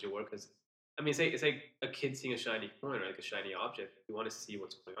and towards your work. Because I mean, it's like a kid seeing a shiny coin or like a shiny object. You want to see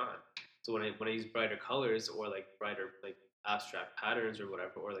what's going on. So when I use brighter colors or like brighter like abstract patterns or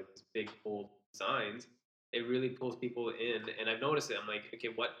whatever, or like these big bold designs, it really pulls people in. And I've noticed it. I'm like, okay,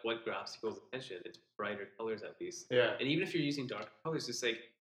 what grabs people's attention? It's brighter colors at least. Yeah. And even if you're using darker colors, just like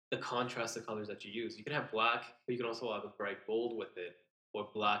the contrast of colors that you use. You can have black, but you can also have a bright gold with it, or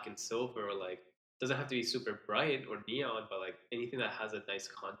black and silver, or like doesn't have to be super bright or neon, but like anything that has a nice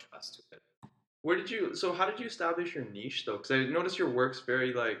contrast to it. How did you establish your niche though? Because I noticed your work's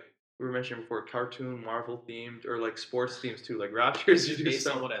very like we were mentioning before, cartoon, Marvel themed, or like sports themes too, like Raptors. Just based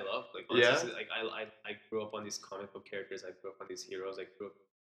on what I love. Like honestly, yeah. like I grew up on these comic book characters. I grew up on these heroes. I grew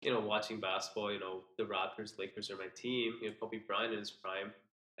up, watching basketball. The Raptors, Lakers are my team. Kobe Bryant in his prime.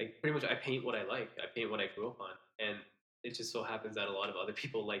 Like pretty much, I paint what I like. I paint what I grew up on, and it just so happens that a lot of other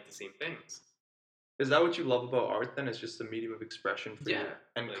people like the same things. Is that what you love about art then? It's just a medium of expression for you Yeah,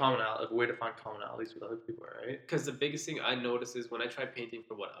 and like- a way to find commonalities with other people, right? Because the biggest thing I notice is when I try painting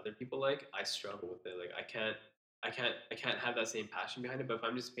for what other people like, I struggle with it. Like I can't have that same passion behind it. But if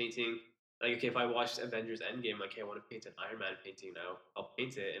I'm just painting, like okay, if I watched Avengers Endgame, like hey, I want to paint an Iron Man painting now, I'll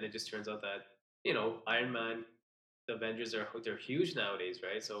paint it, and it just turns out that Iron Man, the Avengers they're huge nowadays,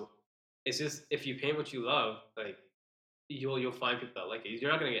 right? So it's just if you paint what you love, like you'll find people that like it. You're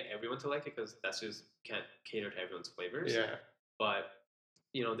not gonna get everyone to like it because that's just can't cater to everyone's flavors. Yeah. But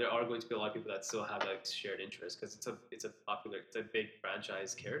there are going to be a lot of people that still have like shared interest because it's a big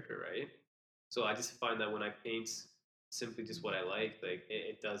franchise character, right? So I just find that when I paint simply just what I like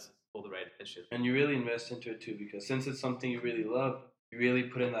it does pull the right attention. And you really invest into it too, because since it's something you really love, you really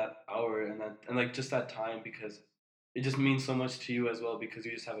put in that hour and like just that time, because it just means so much to you as well, because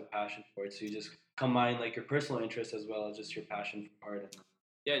you just have a passion for it. So you just combine like your personal interest as well as just your passion for art.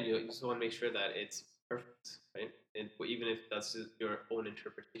 Yeah, and you just want to make sure that it's perfect, right? And even if that's just your own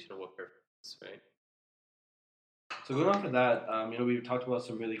interpretation of what perfect is, right? So going off of that, we talked about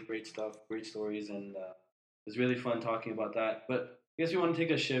some really great stuff, great stories, and it was really fun talking about that. But I guess we want to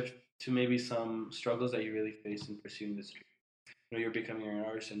take a shift to maybe some struggles that you really face in pursuing this dream. You're becoming an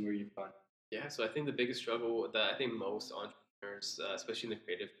artist and where you've gone. Yeah, so I think the biggest struggle that I think most entrepreneurs, especially in the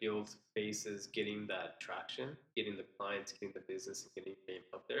creative field, face is getting that traction, getting the clients, getting the business, and getting your name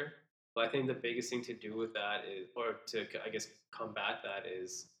out there. But I think the biggest thing to do with that is, or to I guess combat that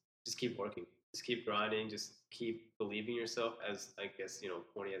is just keep working, just keep grinding, just keep believing yourself. As I guess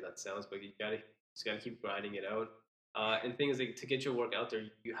corny as that sounds, but just gotta keep grinding it out. And thing is, like, to get your work out there,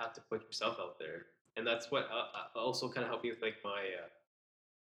 you have to put yourself out there, and that's what also kind of helped me with like my.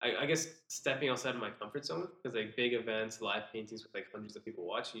 I guess stepping outside of my comfort zone because like big events, live paintings with like hundreds of people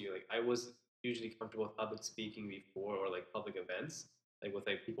watching you, like I was usually comfortable with public speaking before or like public events, like with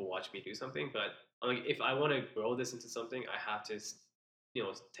like people watching me do something. But I'm like, if I want to grow this into something, I have to,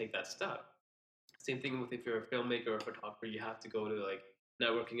 take that step. Same thing with if you're a filmmaker or a photographer, you have to go to like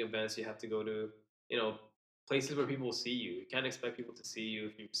networking events. You have to go to you know places where people will see you. You can't expect people to see you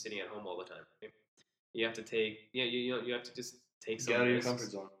if you're sitting at home all the time. Right? You have to take you have to just take some Get out of your risks. comfort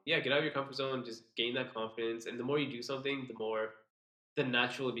zone. Yeah, get out of your comfort zone, just gain that confidence, and the more you do something, the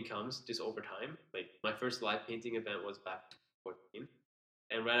natural it becomes just over time. Like my first live painting event was back in 2014,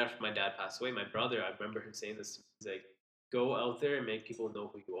 and right after my dad passed away, my brother, I remember him saying this. He's like, "Go out there and make people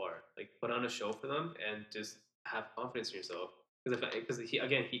know who you are. Like, put on a show for them, and just have confidence in yourself." Because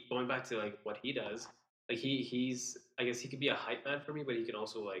he going back to like what he does, like he's I guess he could be a hype man for me, but he can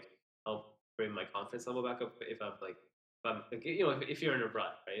also like help bring my confidence level back up if I'm like if you're in a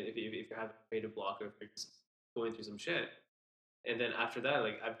rut, right? If you're having a creative block or if you're just going through some shit, and then after that,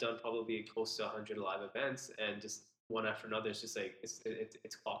 like I've done probably close to 100 live events, and just one after another, it's just like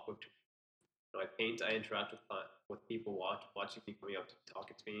it's clockwork. I paint, I interact with people watching me, coming up to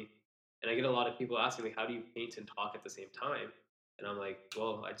talking to me, and I get a lot of people asking like, how do you paint and talk at the same time? And I'm like,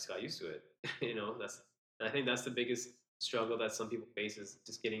 well, I just got used to it. And I think that's the biggest struggle that some people face is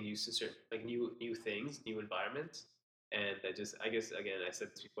just getting used to certain like new things, new environments, and I guess again I said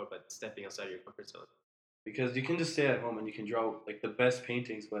this before, but stepping outside of your comfort zone. Because you can just stay at home and you can draw like the best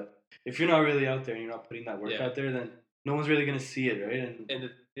paintings, but if you're not really out there and you're not putting that work out there, then no one's really gonna see it, right? And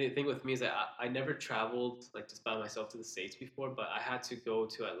the thing with me is that I never traveled like just by myself to the States before, but I had to go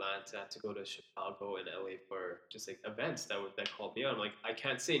to Atlanta, I had to go to Chicago and LA for just like events that called me out. I'm like, I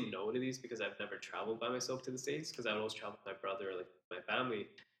can't say no to these because I've never traveled by myself to the States because I would always travel with my brother or like my family.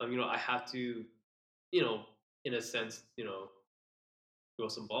 I have to, in a sense, grow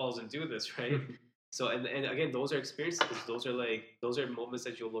some balls and do this, right? So and again, those are experiences because those are moments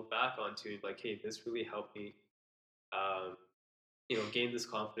that you'll look back onto and like, hey, this really helped me, um, gain this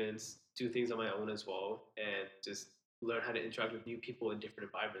confidence, do things on my own as well, and just learn how to interact with new people in different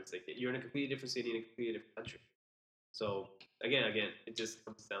environments. Like you're in a completely different city in a completely different country. So again, it just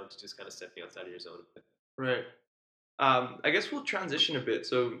comes down to just kind of stepping outside of your zone. Right. I guess we'll transition a bit.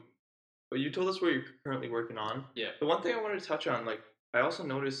 So, you told us where you're currently working on. Yeah. The one thing I wanted to touch on, like, I also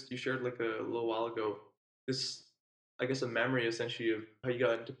noticed you shared like a little while ago this, I guess, a memory essentially of how you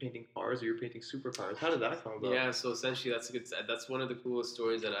got into painting cars or you're painting supercars. How did that come about? Yeah. So essentially, that's one of the coolest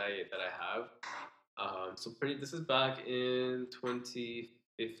stories that I have. This is back in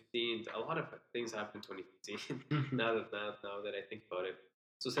 2015. A lot of things happened in 2015. now that I think about it.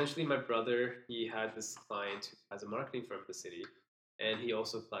 So essentially, my brother, he had this client who has a marketing firm in the city, and he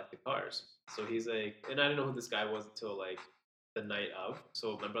also collected cars. So he's like, and I didn't know who this guy was until like the night of.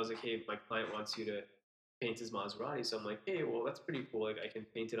 So my brother's like, hey, my client wants you to paint his Maserati. So I'm like, hey, well, that's pretty cool. Like I can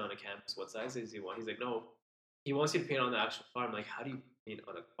paint it on a canvas. What size does he want? He's like, no, he wants you to paint on the actual car. I'm like, how do you paint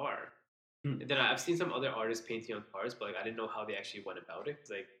on a car? And then I've seen some other artists painting on cars, but like I didn't know how they actually went about it.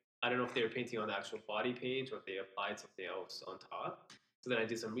 'Cause, like I don't know if they were painting on the actual body paint or if they applied something else on top. So then I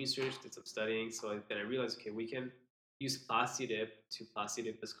did some research, did some studying. So then I realized, okay, we can use Plasti Dip to Plasti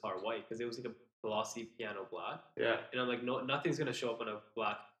Dip this car white because it was like a glossy piano black. Yeah. And I'm like, no, nothing's gonna show up on a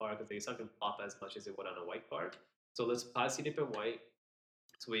black car because it's not gonna pop as much as it would on a white car. So let's Plasti Dip it white.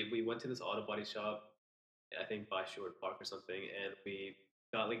 So we went to this auto body shop, I think by Sherwood Park or something, and we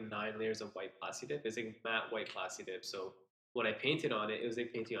got like 9 layers of white plasti dip. It's like matte white plasti dip. So when I painted on it, it was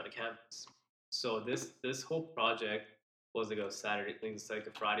like painting on a canvas. So this whole project was like a Saturday thing. It's like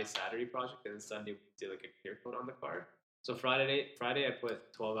a Friday Saturday project, and then Sunday we did like a clear coat on the car. So Friday I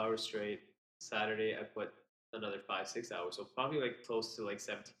put 12 hours straight. Saturday I put another 5 6 hours. So probably like close to like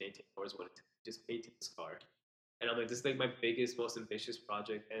 17 18 hours when it just painting this car. And I'm like, this is like my biggest, most ambitious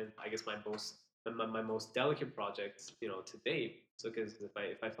project, and I guess my most delicate project, to date. So because if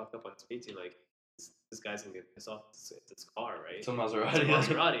I fuck up on this painting, like this guy's gonna get pissed off. It's his car, right? It's a Maserati. It's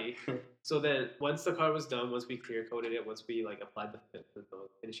a Maserati. So then once the car was done, once we clear coated it, once we like applied the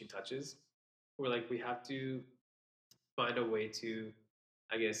finishing touches, we're like we have to find a way to,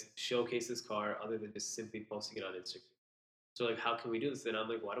 I guess, showcase this car other than just simply posting it on Instagram. So like, how can we do this? Then I'm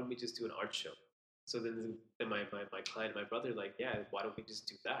like, why don't we just do an art show? So then my client, my brother, like, yeah, why don't we just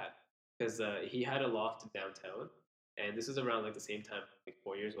do that? Because he had a loft in downtown, and this is around like the same time, like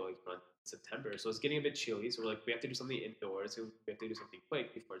 4 years ago, like around September. So it's getting a bit chilly. So we're like, we have to do something indoors. So we have to do something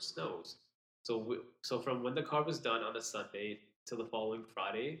quick before it snows. So from when the car was done on a Sunday till the following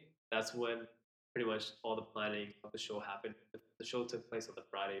Friday, that's when pretty much all the planning of the show happened. The show took place on the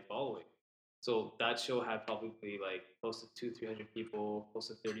Friday following. So that show had probably like close to 300 people, close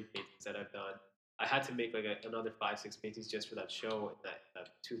to 30 paintings that I've done. I had to make like another 5 6 paintings just for that show in that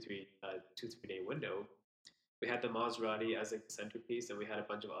 2 3 day window. We had the Maserati as like the centerpiece, and we had a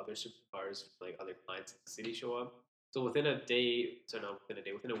bunch of other supercars from like other clients in the city show up. So within a day, so not within a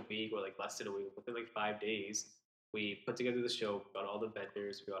day, within a week or like less than a week, within like 5 days, we put together the show, got all the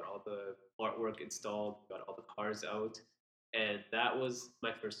vendors, we got all the artwork installed, we got all the cars out, and that was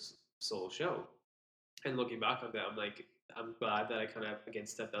my first solo show. And looking back on that, I'm like, I'm glad that I kind of again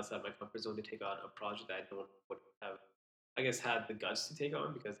stepped outside my comfort zone to take on a project that I don't would have, I guess, had the guts to take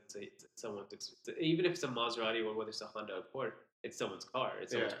on because it's someone's even if it's a Maserati or whether it's a Honda Accord, it's someone's car,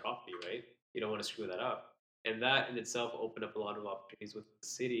 it's someone's property, right? You don't want to screw that up, and that in itself opened up a lot of opportunities with the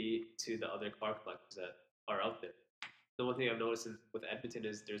city to the other car collectors that are out there. The one thing I've noticed with Edmonton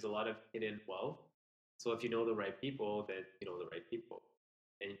is there's a lot of hidden wealth. So if you know the right people, then you know the right people.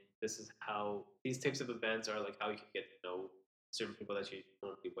 And this is how these types of events are like how you can get to know certain people that you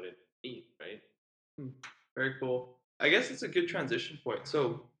normally wouldn't meet, right? Very cool. I guess it's a good transition point.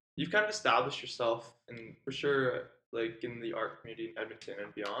 So you've kind of established yourself, and for sure, like in the art community in Edmonton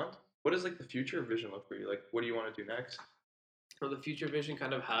and beyond. What does like the future vision look for you? Like, what do you want to do next? Well, the future vision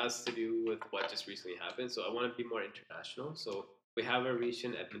kind of has to do with what just recently happened. So I want to be more international. So we have a reach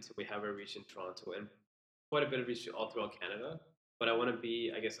in Edmonton, we have a reach in Toronto, and quite a bit of reach all throughout Canada. But I want to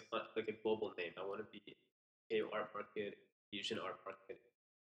be, I guess, like a global name. I want to be a art market, Asian art market,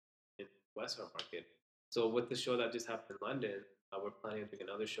 in West art market. So with the show that just happened in London, we're planning on doing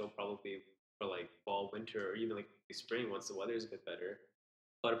another show probably for like fall, winter, or even like spring once the weather is a bit better.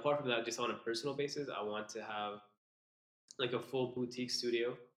 But apart from that, just on a personal basis, I want to have like a full boutique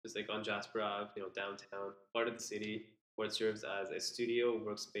studio, just like on Jasper Ave, downtown, part of the city, where it serves as a studio,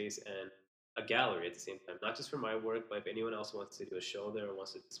 workspace, and a gallery at the same time. Not just for my work, but if anyone else wants to do a show there or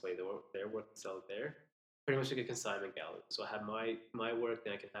wants to display their work and sell it there, pretty much like a consignment gallery. So I have my work,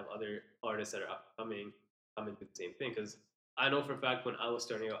 then I can have other artists that are upcoming come and do the same thing. Because I know for a fact when I was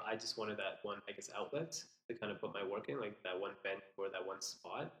starting out, I just wanted that one, I guess, outlet to kind of put my work in, like that one bench or that one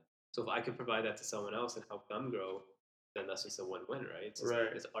spot. So if I could provide that to someone else and help them grow, then that's just a win-win, right? It's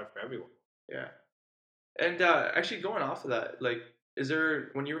art for everyone. Yeah. And actually, going off of that, like, is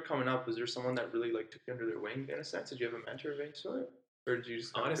there when you were coming up, was there someone that really like took you under their wing in a sense? Did you have a mentor of any sort, or did you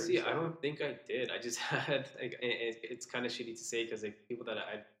just honestly? I don't think I did. I just had like it's kind of shitty to say because like people that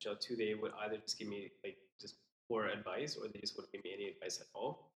I reach out to, they would either just give me like just poor advice or they just wouldn't give me any advice at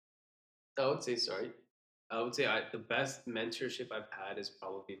all. I would say the best mentorship I've had is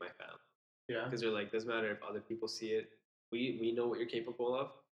probably my family. Yeah. Because they're like, doesn't matter if other people see it. We know what you're capable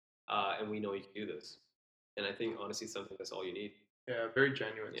of, and we know you can do this. And I think honestly, something that's all you need. Yeah, very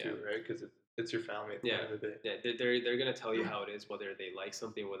genuine too, right? Because it's your family at the end of the day. Yeah, they're gonna tell you how it is, whether they like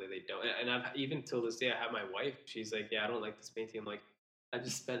something, whether they don't. And I've even till this day, I have my wife. She's like, yeah, I don't like this painting. I'm like, I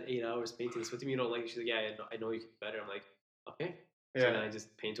just spent 8 hours painting this. What do you mean you don't like it? She's like, yeah, I know you can do better. I'm like, okay. So then I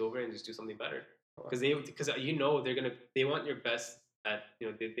just paint over and just do something better. because they want your best at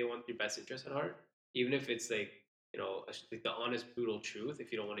they want your best interest at heart, even if it's like like the honest brutal truth.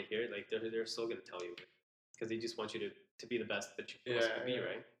 If you don't want to hear it, like they're still gonna tell you because they just want you to be the best that you can possibly be,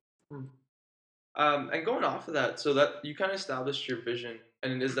 right? Hmm. And going off of that, so that you kind of established your vision,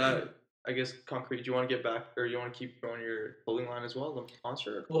 and is that, I guess, concrete? Do you want to get back, or you want to keep growing your clothing line as well, the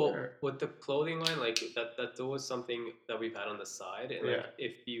Monster? Well, with the clothing line, like that's always something that we've had on the side, and like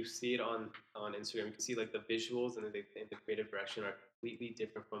if you see it on Instagram, you can see like the visuals and the creative direction are completely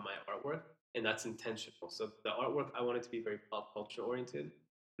different from my artwork, and that's intentional. So the artwork I want it to be very pop culture oriented,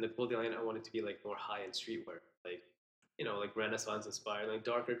 and the clothing line I want it to be like more high end streetwear, like like Renaissance inspired, like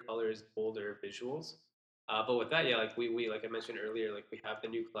darker colors, bolder visuals. But with that, yeah, like we like I mentioned earlier, like we have the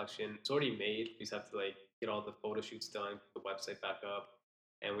new collection. It's already made. We just have to like get all the photo shoots done, get the website back up,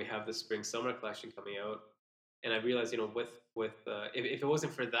 and we have the spring summer collection coming out. And I realized, with if it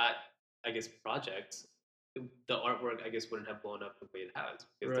wasn't for that, I guess project, the artwork I guess wouldn't have blown up the way it has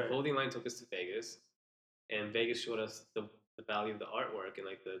because the clothing line took us to Vegas, and Vegas showed us the value of the artwork and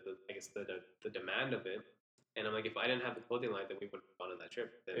like the I guess the demand of it. And I'm like, if I didn't have the clothing line, then we wouldn't have gone on that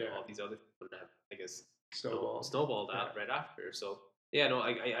trip. Then all these other things wouldn't have, I guess, snowballed out right after. So yeah, no,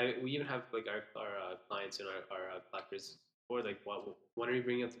 we even have like our clients and our collectors or like, when are you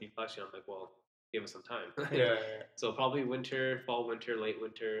bringing up the new collection? I'm like, well, give us some time. So probably fall, winter, late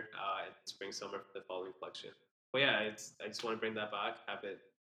winter, and spring, summer for the following collection. But yeah, I just want to bring that back, have it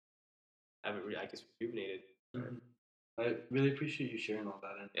I guess rejuvenated. Mm-hmm. I really appreciate you sharing all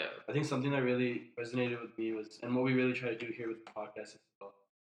that, and I think something that really resonated with me was, and what we really try to do here with the podcast is,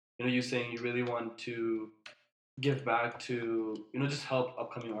 you saying you really want to give back to, just help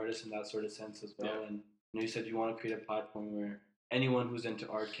upcoming artists in that sort of sense as well, and you said you want to create a platform where anyone who's into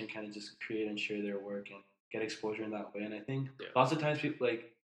art can kind of just create and share their work and get exposure in that way. And I think lots of times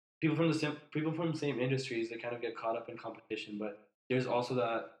people from the same industries, they kind of get caught up in competition, but there's also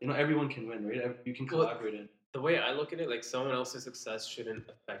that everyone can win, right? You can collaborate in. The way I look at it, like someone else's success shouldn't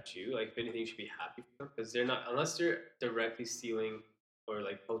affect you. Like if anything, you should be happy for them because they're not, unless they're directly stealing or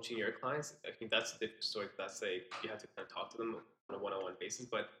like poaching your clients. I think that's a different story. That's like you have to kind of talk to them on a one-on-one basis.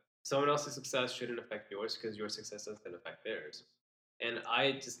 But someone else's success shouldn't affect yours because your success doesn't affect theirs. And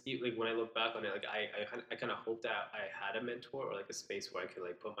I just like when I look back on it, like I kind of hope that I had a mentor or like a space where I could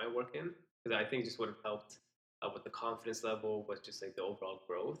like put my work in because I think just would have helped with the confidence level, with just like the overall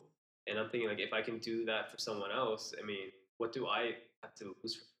growth. And I'm thinking like if I can do that for someone else, I mean, what do I have to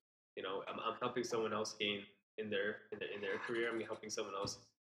lose? I'm helping someone else gain in their career. I'm helping someone else,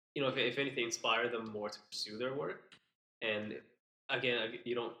 if anything, inspire them more to pursue their work. And again,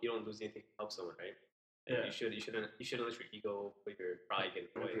 you don't lose anything to help someone, right? And you shouldn't let your ego or your pride get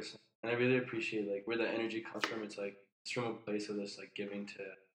in the way. 100%. And I really appreciate like where that energy comes from. It's from a place of this like giving to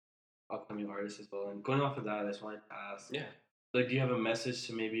upcoming artists as well. And going off of that, I just wanted to ask, like, do you have a message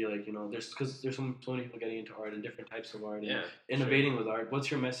to maybe like because there's so many people getting into art and different types of art and innovating with art.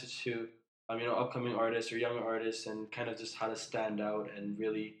 What's your message to upcoming artists or younger artists and kind of just how to stand out and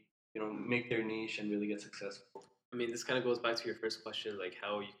really make their niche and really get successful? I mean, this kind of goes back to your first question, like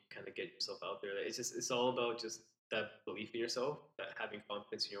how you kind of get yourself out there. It's all about just that belief in yourself, that having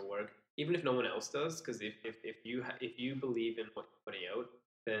confidence in your work, even if no one else does. Because if you believe in what you're putting out,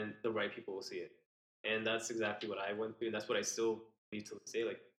 then the right people will see it. And that's exactly what I went through, and that's what I still believe to this day.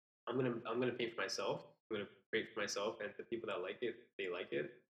 Like I'm gonna paint for myself. I'm gonna create for myself, and the people that like it, they like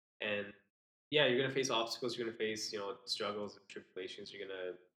it. And yeah, you're gonna face obstacles. You're gonna face struggles and tribulations.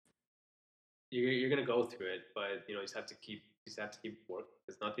 You're gonna go through it, but you just have to keep working.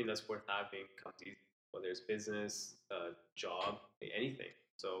 There's nothing that's worth having comes easy, whether it's business, job, anything.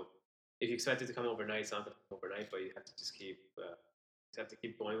 So if you expect it to come overnight, it's not gonna come overnight. But you have to just keep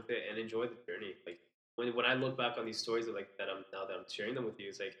going with it and enjoy the journey. Like when I look back on these stories that I'm sharing them with you,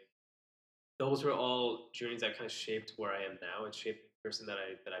 it's like those were all journeys that kind of shaped where I am now and shaped the person that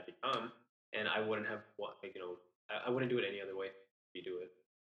I become. And I wouldn't have I wouldn't do it any other way if you do it.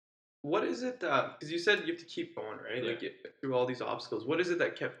 What is it? Because you said you have to keep going, right? Like through all these obstacles. What is it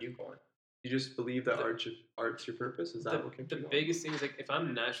that kept you going? You just believe that art's your purpose? Is that what kept you going? The biggest thing is like if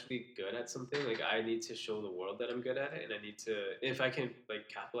I'm naturally good at something, like I need to show the world that I'm good at it, and I need to, if I can like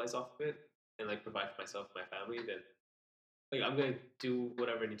capitalize off of it and like provide for myself and my family, then like I'm gonna do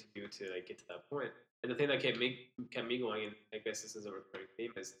whatever I need to do to like get to that point. And the thing that kept me going, and I guess this is a recurring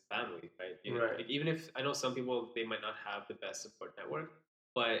theme, is family, right? Like, even if I know some people they might not have the best support network,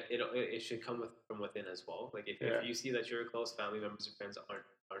 but it should come from within as well. Like if you see that your close family members or friends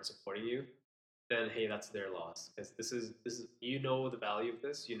aren't supporting you, then hey, that's their loss because this is the value of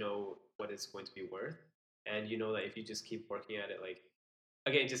this, what it's going to be worth, and that if you just keep working at it, like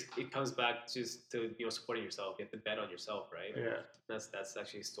again, it comes back just to supporting yourself. You have to bet on yourself, right? Yeah. That's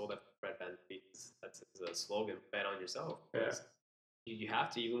actually stole that from Fred Van Vliet. That's his slogan: bet on yourself. Yeah. You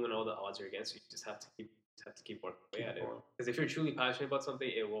have to, even when all the odds are against you. You just have to keep working away at it. going. Because if you're truly passionate about something,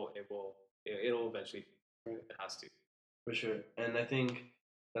 it'll eventually. It has to. For sure. And I think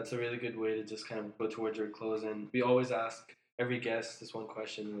that's a really good way to just kind of go towards our close. And we always ask every guest this one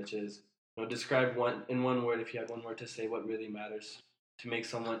question, which is, describe in one word, if you had one word to say, what really matters to make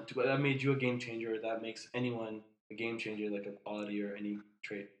someone, that made you a game changer, or that makes anyone a game changer, like a quality or any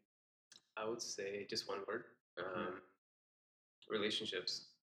trait. I would say just one word. Relationships.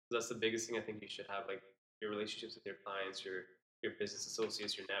 That's the biggest thing I think you should have, like your relationships with your clients, your business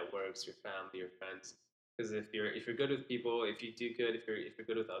associates, your networks, your family, your friends. Because if you're good with people, if you do good, if you're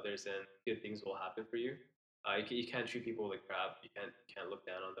good with others, then good things will happen for you. You can't treat people like crap. You can't look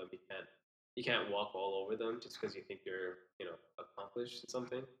down on them. You can't walk all over them just because you think you're accomplished in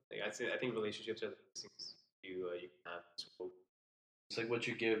something. Like I think relationships are the best things you can have. It's like what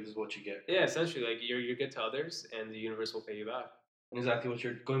you give is what you get. Yeah, essentially, like you're good to others, and the universe will pay you back. And exactly what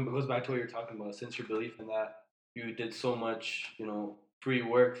goes back to what you're talking about. Since your belief in that, you did so much, free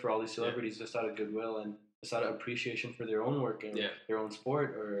work for all these celebrities just out of goodwill and just out of appreciation for their own work and their own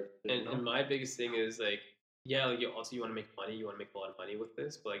sport. And my biggest thing is like, you want to make money. You want to make a lot of money with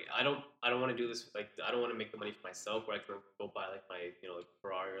this, but like I don't want to do this. Like I don't want to make the money for myself, where I can go buy like my like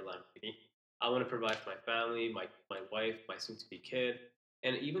Ferrari or Lamborghini. I want to provide for my family, my wife, my soon-to-be kid,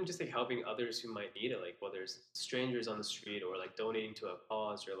 and even just like helping others who might need it, like whether it's strangers on the street or like donating to a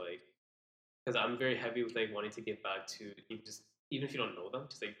cause, or like, because I'm very heavy with like wanting to give back to even if you don't know them,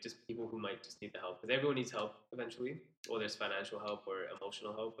 just people who might just need the help, because everyone needs help eventually, whether it's financial help or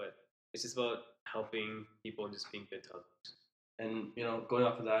emotional help, but it's just about helping people and just being good to others. And going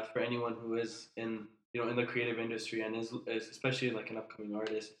off of that, for anyone who is in in the creative industry and is especially like an upcoming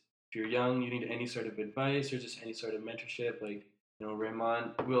artist, if you're young, you need any sort of advice or just any sort of mentorship, like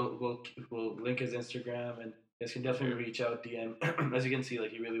Rahmaan, we'll link his Instagram, and you guys can definitely reach out, DM. As you can see,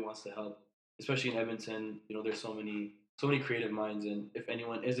 like he really wants to help, especially in Edmonton. There's so many creative minds, and if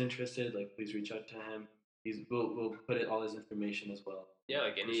anyone is interested, like please reach out to him. We'll put all his information as well. Yeah,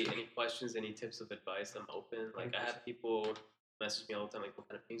 like any questions, any tips of advice, I'm open. Like 100%. I have people message me all the time, like, what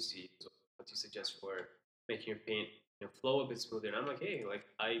kind of paints do you use? What do you suggest for making your paint flow a bit smoother? And I'm like, hey, like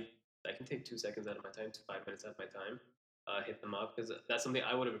I can take 2 seconds out of my time to 5 minutes out of my time, hit them up, because that's something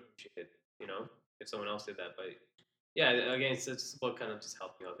I would have appreciated, if someone else did that. But yeah, again, it's just about kind of just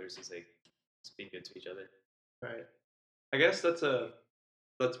helping others, is like just being good to each other. Right. I guess that's a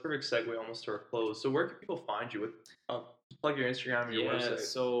perfect segue almost to our close. So where can people find you? Plug your Instagram and your website.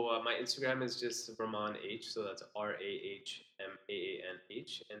 So my Instagram is just Rahmaan H. So that's RAHMAANH.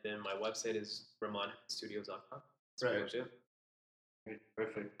 And then my website is RahmaanHameedStudios.com. That's pretty much it. Great,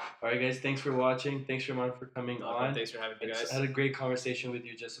 perfect. All right, guys. Thanks for watching. Thanks, Rahmaan, for coming on. Thanks for having me, guys. I had a great conversation with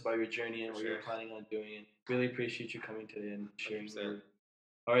you just about your journey and what you're planning on doing. And really appreciate you coming today and sharing.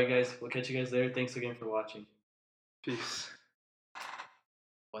 All right, guys. We'll catch you guys later. Thanks again for watching. Peace.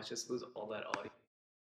 Watch us lose all that audio.